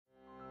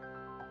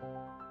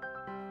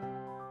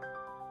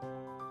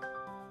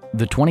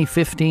the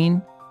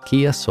 2015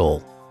 Kia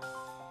Soul.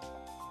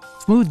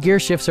 Smooth gear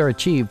shifts are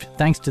achieved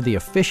thanks to the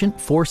efficient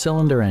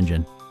 4-cylinder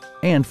engine.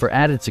 And for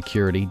added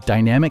security,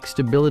 dynamic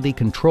stability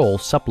control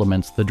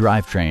supplements the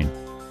drivetrain.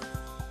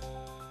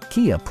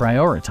 Kia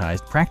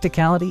prioritized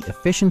practicality,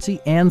 efficiency,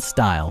 and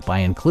style by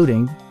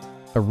including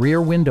a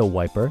rear window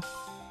wiper,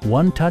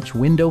 one-touch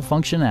window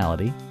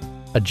functionality,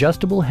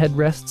 adjustable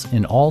headrests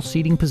in all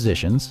seating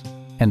positions,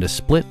 and a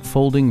split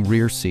folding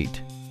rear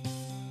seat.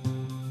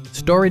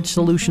 Storage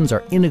solutions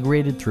are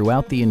integrated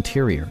throughout the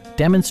interior,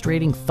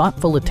 demonstrating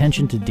thoughtful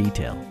attention to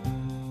detail.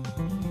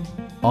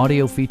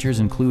 Audio features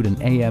include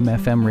an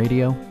AM/FM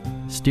radio,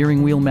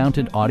 steering wheel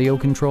mounted audio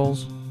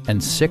controls,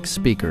 and 6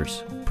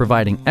 speakers,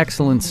 providing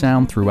excellent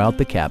sound throughout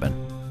the cabin.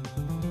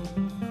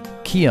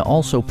 Kia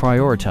also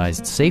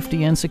prioritized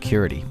safety and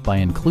security by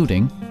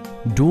including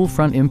dual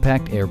front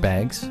impact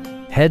airbags,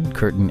 head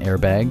curtain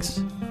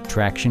airbags,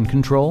 traction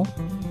control,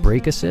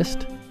 brake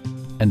assist,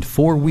 and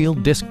 4-wheel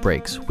disc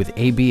brakes with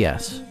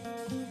ABS.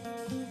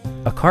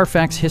 A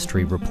Carfax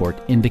history report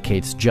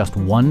indicates just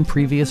 1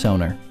 previous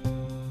owner.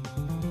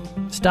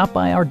 Stop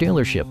by our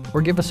dealership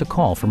or give us a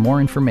call for more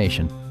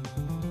information.